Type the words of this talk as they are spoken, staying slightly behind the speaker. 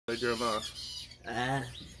Jeremiah.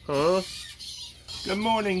 Huh? Good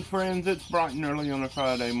morning, friends. It's bright and early on a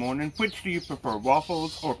Friday morning. Which do you prefer,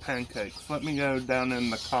 waffles or pancakes? Let me go down in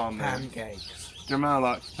the comments. Pancakes. Jeremiah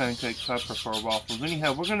likes pancakes. I prefer waffles.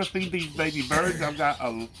 Anyhow, we're gonna feed these baby birds. I've got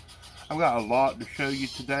a lot to show you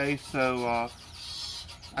today, so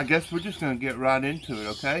I guess we're just gonna get right into it.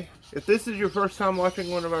 Okay? If this is your first time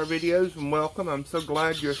watching one of our videos, then welcome. I'm so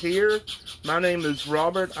glad you're here. My name is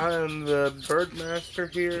Robert. I am the bird master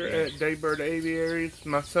here at Daybird Aviaries.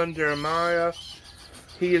 My son Jeremiah,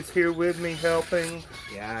 he is here with me helping.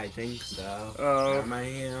 Yeah, I think so. Am I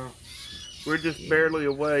here? We're just barely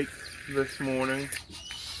awake this morning.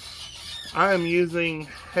 I am using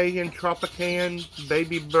Hagen Tropican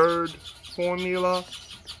baby bird formula,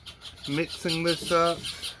 mixing this up.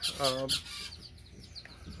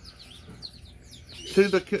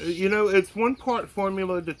 It's 1 part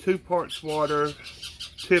formula to 2 parts water,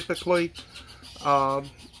 typically. A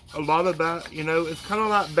lot of that, it's kind of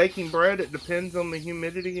like baking bread. It depends on the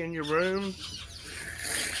humidity in your room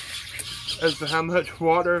as to how much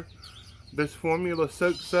water this formula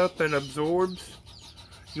soaks up and absorbs.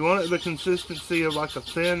 You want it the consistency of like a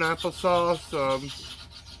thin applesauce,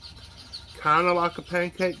 kind of like a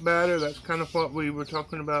pancake batter. That's kind of what we were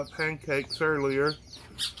talking about pancakes earlier.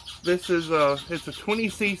 This is it's a 20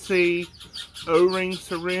 cc O-ring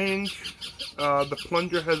syringe. The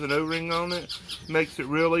plunger has an O-ring on it. Makes it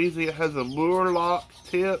real easy. It has a lure lock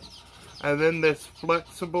tip, and then this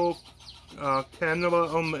flexible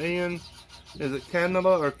cannula on the end. Is it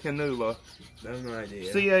cannula or cannula? I have no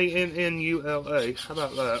idea. C-A-N-N-U-L-A. How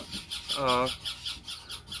about that?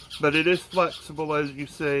 But it is flexible, as you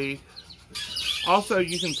see. Also,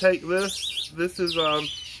 you can take this. This is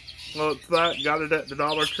well, it's that. Got it at the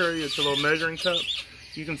Dollar Tree. It's a little measuring cup.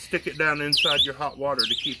 You can stick it down inside your hot water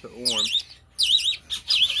to keep it warm.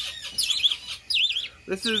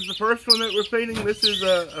 This is the first one that we're feeding. This is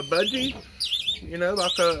a Budgie,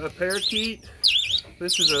 like a parakeet.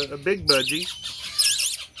 This is a big Budgie.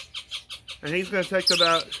 And he's going to take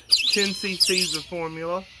about 10 cc's of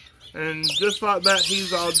formula. And just like that,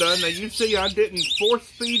 he's all done. Now, you see, I didn't force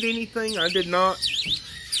feed anything. I did not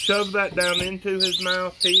shove that down into his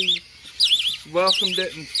mouth. He welcomed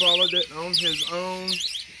it and swallowed it on his own.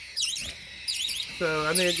 So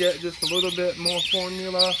I need to get just a little bit more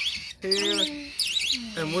formula here.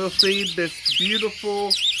 And we'll feed this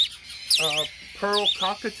beautiful pearl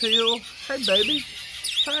cockatiel. Hey, baby.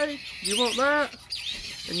 Hey, you want that?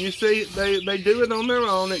 And you see, they do it on their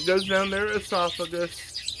own. It goes down their esophagus.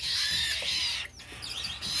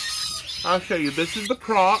 I'll show you. This is the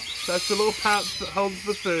crop. That's the little pouch that holds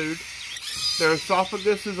the food. Their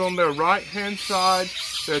esophagus is on their right-hand side.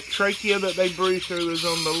 Their trachea that they breathe through is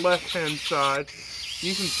on the left-hand side.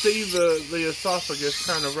 You can see the esophagus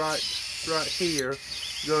kind of right here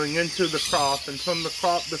going into the crop. And from the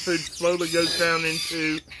crop, the food slowly goes down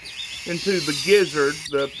into the gizzard,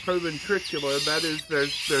 the proventricular. That is their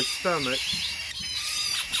stomach.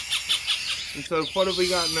 And so what have we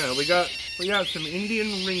got now? We got some Indian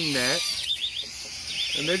ringneck,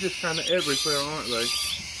 and they're just kind of everywhere, aren't they?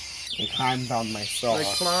 They climbed on my saw. They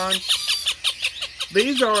climb.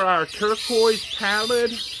 These are our turquoise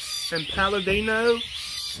pallid and palladino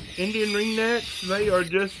Indian ringnecks. They are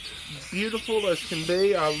just beautiful as can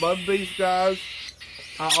be. I love these guys.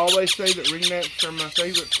 I always say that ringnecks are my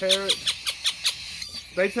favorite parrots.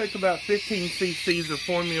 They take about 15 cc's of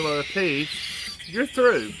formula a piece. You're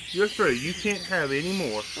through. You're through. You can't have any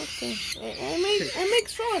more. Okay. I make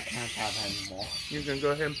sure I can't have any more. You're going to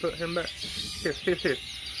go ahead and put him back. Here.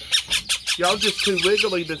 Y'all just too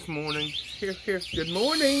wiggly this morning. Here. Good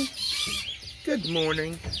morning. Good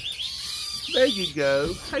morning. There you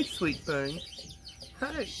go. Hey, sweet thing.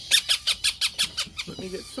 Hey. Let me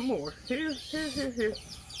get some more. Here.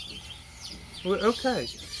 Well, okay.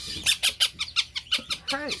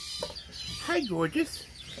 Hey, gorgeous.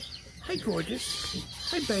 Hey, gorgeous.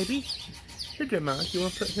 Hey, baby. Here, Jeremiah. You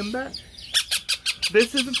want to put him back?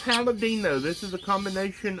 This is a palladino. This is a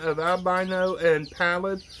combination of albino and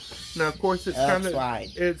pallid. Now, of course, it's kind of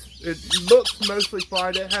it looks mostly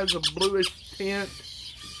white. It has a bluish tint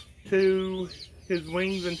to his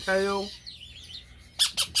wings and tail.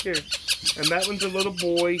 Here, and that one's a little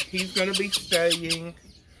boy. He's going to be staying.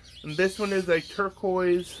 And this one is a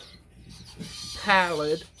turquoise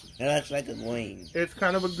pallid. It looks like a green. It's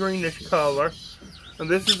kind of a greenish color. And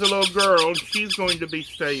this is a little girl. She's going to be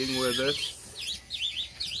staying with us.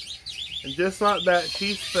 And just like that,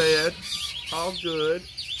 she's fed. All good.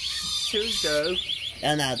 Here we go.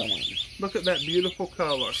 Another one. Look at that beautiful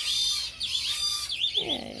color.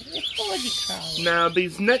 Yeah, it's gorgeous color. Now,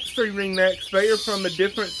 these next 3 ringnecks, they are from a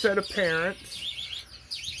different set of parents.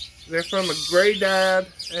 They're from a gray dad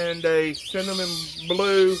and a cinnamon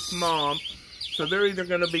blue mom. So they're either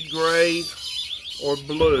going to be gray or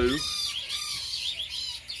blue.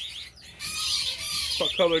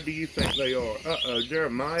 What color do you think they are? Uh-oh,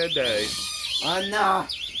 Jeremiah Day. Oh, no.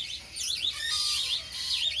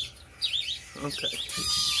 Okay.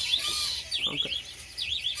 Okay.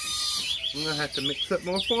 I'm going to have to mix up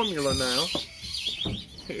more formula now.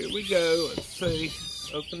 Here we go. Let's see.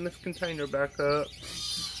 Open this container back up.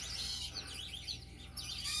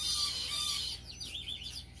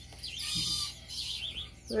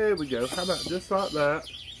 There we go. How about just like that?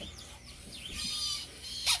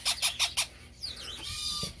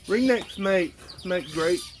 Ringnecks make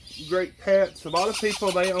great pets. A lot of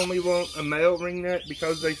people, they only want a male ringneck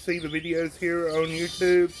because they see the videos here on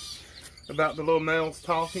YouTube about the little males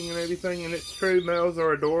talking and everything, and it's true, males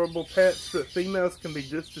are adorable pets, but females can be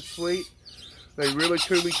just as sweet. They really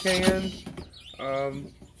truly can.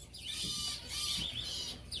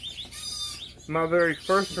 My very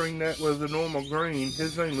first ringneck was a normal green.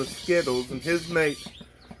 His name was Skittles, and his mate,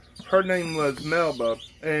 her name was Melba,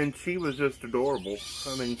 and she was just adorable.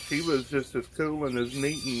 I mean, she was just as cool and as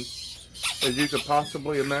neat and as you could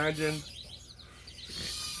possibly imagine.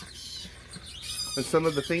 And some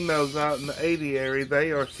of the females out in the aviary,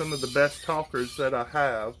 they are some of the best talkers that I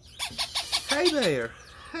have. Hey there.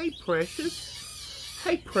 Hey, Precious.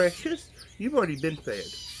 Hey, Precious. You've already been fed.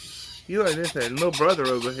 You already been fed. And little brother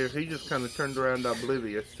over here, he just kind of turned around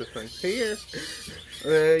oblivious to things. Here.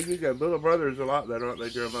 There you go. Little brothers are like that, aren't they,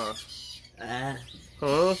 Jeremiah?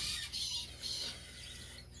 Huh?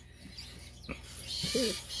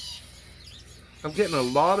 Here. I'm getting a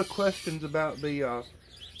lot of questions about the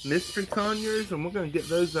mystery conures, and we're going to get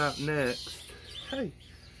those out next. Hey,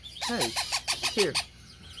 hey, here,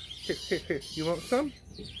 here. You want some?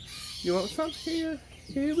 You want some? Here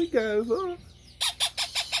we go. Look.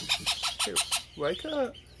 Here, wake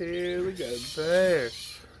up. Here we go. There.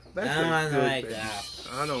 That's I a don't good like thing. that.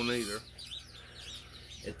 I don't either.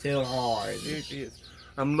 It's too hard. It is.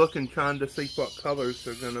 I'm looking, trying to see what colors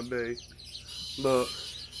they're going to be. Look.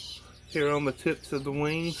 Here on the tips of the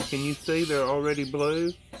wings, can you see they're already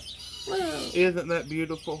blue? Well, Isn't that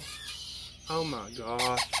beautiful? Oh my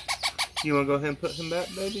gosh. You want to go ahead and put him back,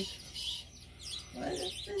 baby? what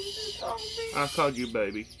is this? I called you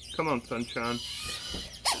baby. Come on, sunshine.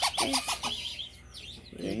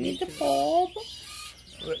 You need the bulb.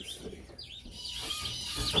 Let's see.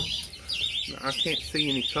 Now, I can't see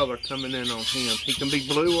any color coming in on him. He can be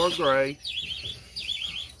blue or gray.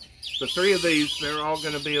 The three of these, they're all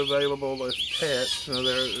going to be available as pets. Now,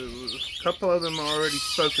 a couple of them are already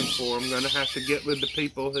spoken for. I'm going to have to get with the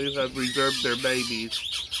people who have reserved their babies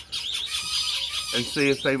and see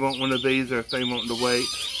if they want one of these or if they want to wait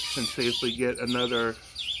and see if we get another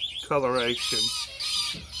coloration.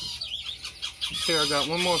 Here, I got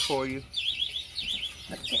one more for you.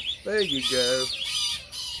 There you go.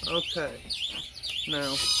 Okay.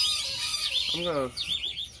 Now, I'm going to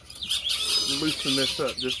loosen this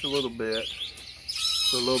up just a little bit.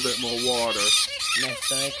 So a little bit more water.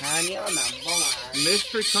 Mystery Conure number one.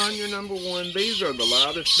 Mystery Conure number one. These are the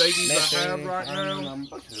loudest babies Mystery I have right Conure now.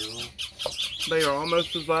 number two. They are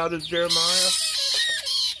almost as loud as Jeremiah.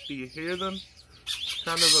 Do you hear them?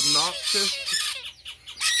 Kind of obnoxious.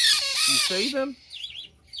 You see them?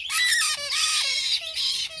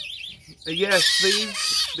 Yes,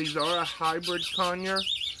 these are a hybrid conure.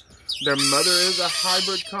 Their mother is a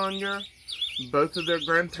hybrid conure. Both of their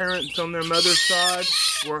grandparents on their mother's side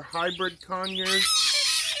were hybrid conures.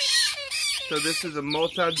 So this is a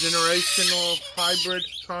multi-generational hybrid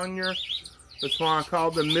conure. That's why I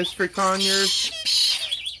call them mystery conures.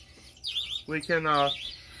 We can call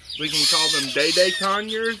them day-day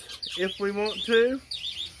conures if we want to.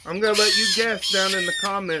 I'm going to let you guess down in the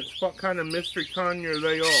comments what kind of mystery conure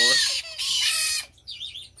they are.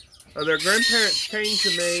 Their grandparents came to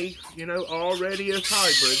me, you know, already as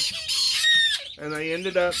hybrids. And they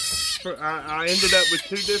ended up, I ended up with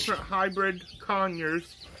two different hybrid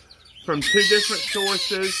conures from two different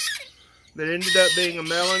sources that ended up being a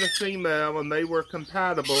male and a female, and they were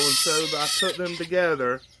compatible, and so I put them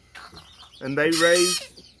together, and they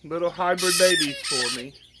raised little hybrid babies for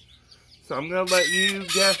me. So I'm going to let you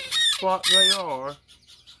guess what they are.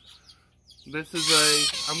 This is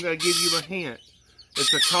I'm going to give you a hint.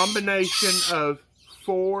 It's a combination of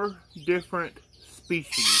 4 different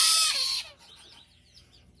species.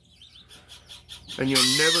 And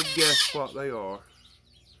you'll never guess what they are.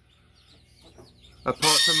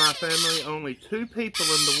 Apart from my family, only 2 people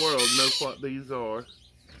in the world know what these are.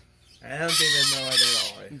 I don't even know what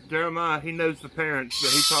they are. Jeremiah, he knows the parents,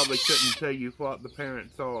 but he probably couldn't tell you what the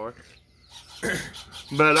parents are.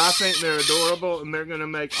 But I think they're adorable, and they're going to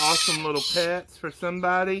make awesome little pets for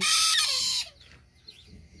somebody.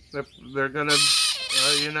 They're going to,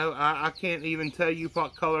 you know, I can't even tell you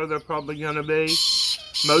what color they're probably going to be.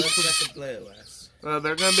 Mostly, blue.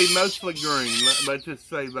 they're going to be mostly green. Let's just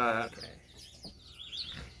say that. Okay.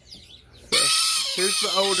 So, here's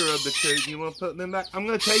the older of the two. You want to put them back? I'm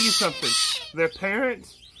going to tell you something. Their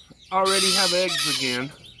parents already have eggs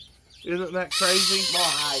again. Isn't that crazy? More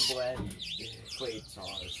hybrid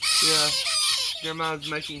creatures. Yeah. Grandma's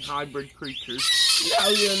making hybrid creatures. No,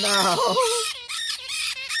 you know.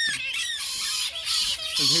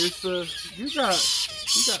 And here's the, you got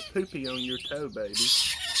poopy on your toe, baby.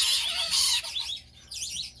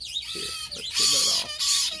 Here, let's get that off.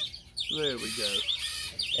 There we go.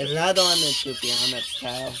 Is another one that's poopy on its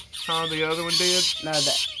toe? Oh, the other one did? No,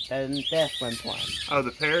 the different one. Oh,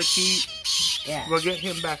 the parakeet? Yeah. Well, get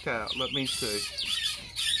him back out. Let me see.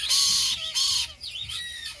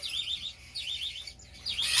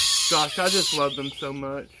 Gosh, I just love them so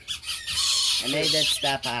much. And they did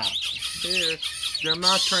step out. Here,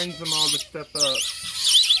 Grandma trains them all to step up.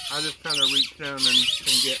 I just kind of reach down and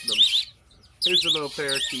get them. Here's the little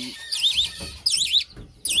parakeet.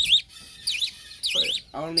 There.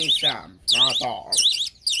 Only some, not all.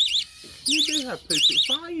 You do have poopy.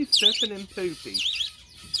 Why are you stepping in poopy?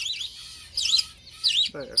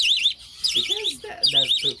 There. Because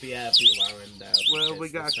there's poopy everywhere in there. Well, we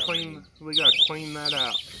gotta clean that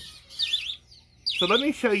out. So let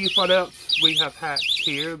me show you what else we have hatched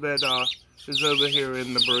here that is over here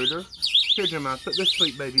in the brooder. Here, Gemma, put this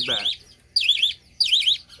sweet baby back.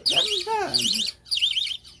 That's done.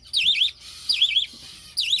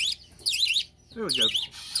 There we go.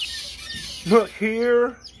 Look,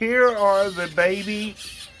 here are the baby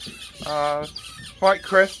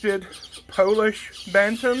white-crested Polish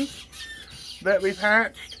bantams that we've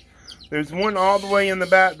hatched. There's one all the way in the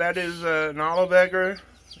back. That is an olive egger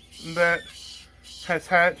that has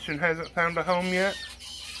hatched and hasn't found a home yet.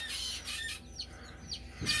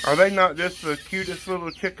 Are they not just the cutest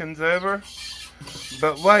little chickens ever?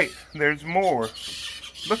 But wait, there's more.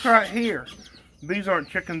 Look right here. These aren't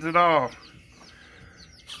chickens at all.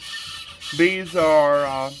 These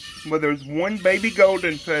are, well, there's one baby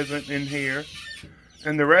golden pheasant in here,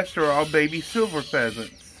 and the rest are all baby silver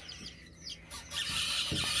pheasants.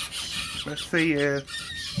 Let's see if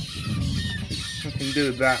we can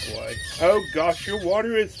do it that way. Oh gosh, your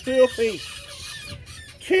water is filthy.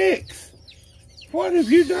 Chicks, what have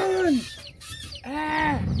you done?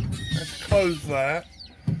 Ah. Let's close that,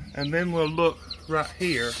 and then we'll look right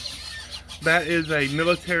here. That is a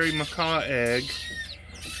military macaw egg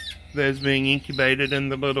that is being incubated in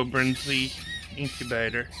the little Brinsley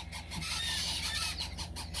incubator.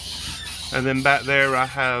 And then back there I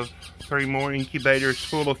have 3 more incubators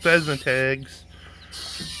full of pheasant eggs.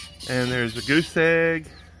 And there's a goose egg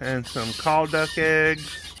and some call duck eggs.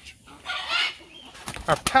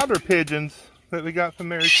 Our powder pigeons that we got from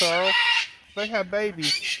Mary Charles, they have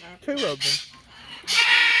babies, 2 of them.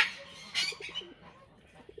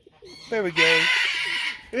 There we go.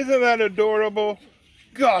 Isn't that adorable?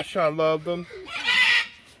 Gosh, I love them.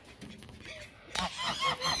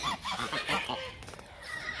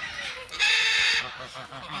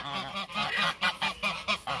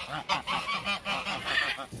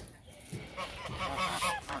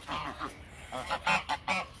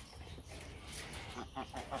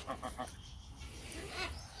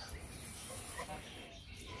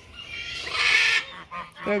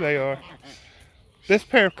 There they are. This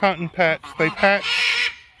pair of cotton pats, they patched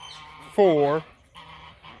 4.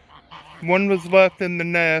 One was left in the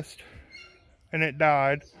nest and it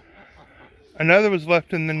died. Another was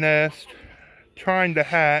left in the nest trying to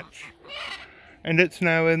hatch, and it's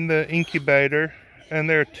now in the incubator, and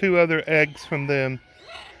there are 2 other eggs from them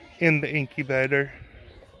in the incubator.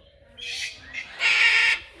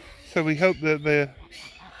 So we hope that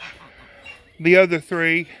the other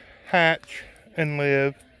 3 hatch and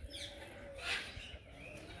live.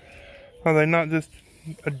 Are they not just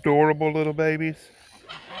adorable little babies?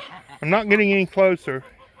 I'm not getting any closer.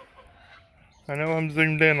 I know I'm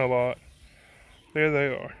zoomed in a lot. There they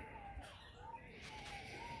are.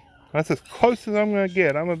 That's as close as I'm going to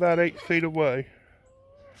get. I'm about 8 feet away.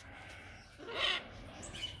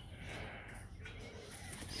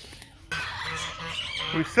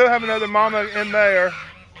 We still have another mama in there.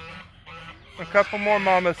 A couple more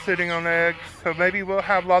mamas sitting on eggs. So maybe we'll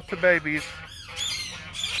have lots of babies.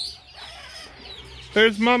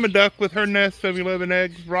 There's Mama Duck with her nest of 11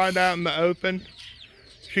 eggs right out in the open.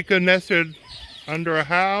 She could have nested under a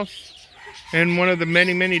house, in one of the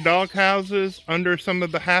many dog houses, under some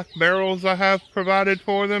of the half barrels I have provided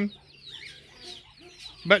for them.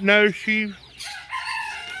 But no, she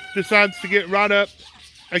decides to get right up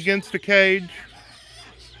against the cage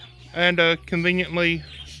and conveniently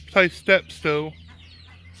place step stool.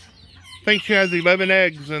 I think she has 11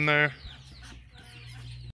 eggs in there.